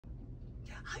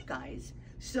Hi guys,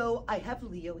 so I have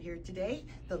Leo here today,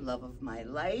 the love of my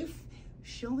life,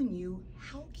 showing you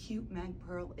how cute Mag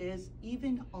Pearl is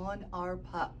even on our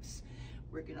pups.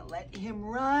 We're gonna let him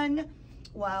run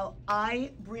while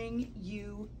I bring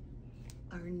you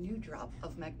our new drop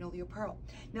of Magnolia Pearl.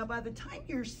 Now by the time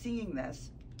you're seeing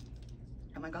this,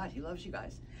 oh my God, he loves you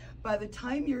guys. By the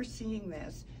time you're seeing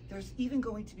this, there's even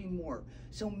going to be more.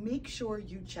 So make sure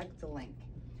you check the link.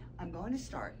 I'm going to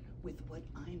start with what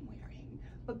I'm wearing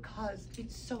because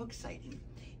it's so exciting.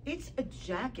 It's a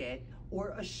jacket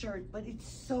or a shirt, but it's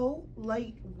so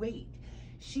lightweight.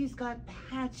 She's got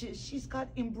patches, she's got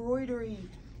embroidery.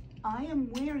 I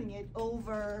am wearing it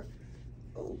over,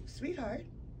 oh, sweetheart,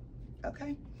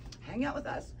 okay, hang out with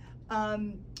us.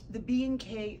 The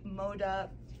B&K Moda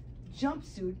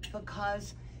jumpsuit,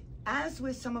 because as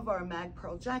with some of our Mag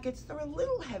Pearl jackets, they're a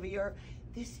little heavier.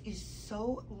 This is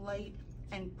so light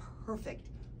and perfect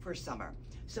for summer.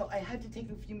 So I had to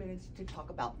take a few minutes to talk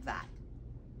about that.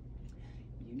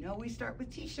 You know we start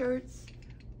with t-shirts.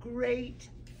 Great,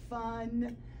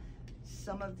 fun.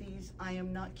 Some of these, I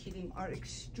am not kidding, are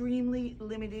extremely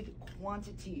limited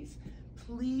quantities.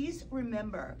 Please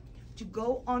remember to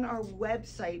go on our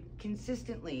website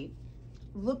consistently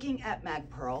looking at Mag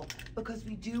Pearl, because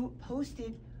we do post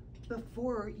it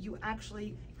before you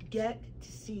actually get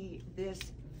to see this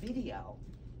video.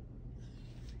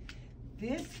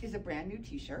 This is a brand new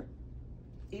t-shirt.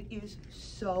 It is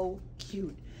so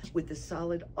cute with the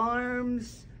solid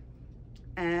arms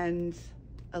and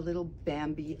a little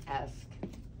Bambi-esque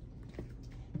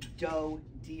doe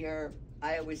deer.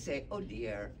 I always say, oh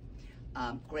dear.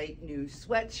 Great new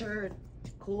sweatshirt,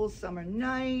 cool summer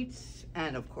nights,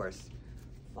 and of course,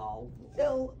 fall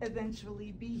will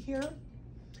eventually be here.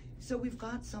 So we've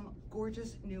got some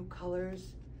gorgeous new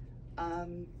colors.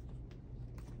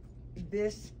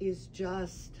 This is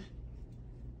just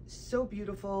so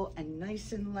beautiful and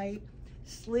nice and light.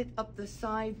 Slit up the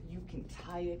side, you can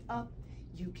tie it up,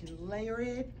 you can layer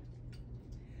it.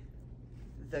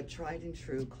 The tried and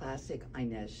true classic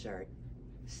Inez shirt.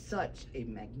 Such a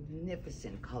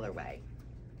magnificent colorway.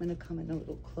 I'm gonna come in a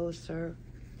little closer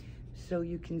so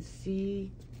you can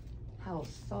see how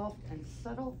soft and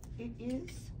subtle it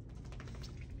is.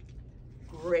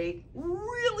 Great,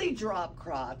 really drop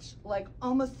crotch, like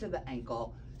almost to the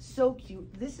ankle. So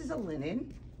cute. This is a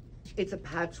linen. It's a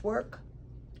patchwork.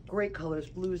 Great colors,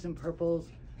 blues and purples.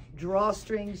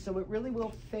 Drawstrings, so it really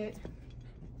will fit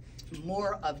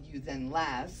more of you than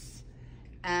less.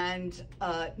 And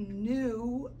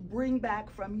new, bring back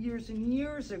from years and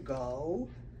years ago,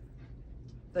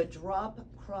 the drop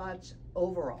crotch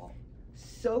overall.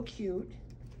 So cute.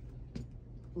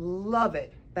 Love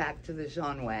it. Back to the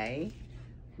genre.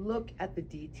 Look at the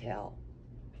detail.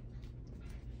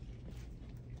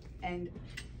 And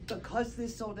because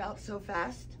this sold out so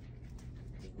fast,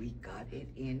 we got it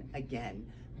in again.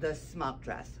 The smock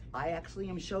dress. I actually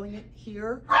am showing it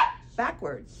here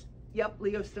backwards. Yep,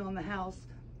 Leo's still in the house.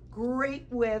 Great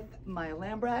with my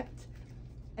Lambrecht.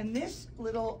 And this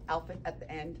little outfit at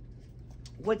the end,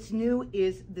 what's new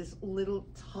is this little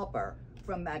topper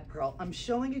from Mag Pearl. I'm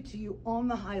showing it to you on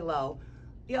the high-low.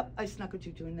 Yep, I snuck a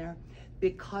tutu in there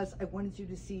because I wanted you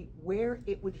to see where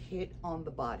it would hit on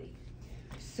the body.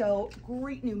 So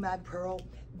great new Mag Pearl.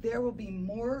 There will be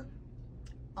more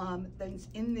than's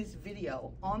in this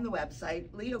video on the website.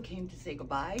 Leo came to say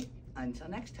goodbye. Until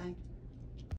next time.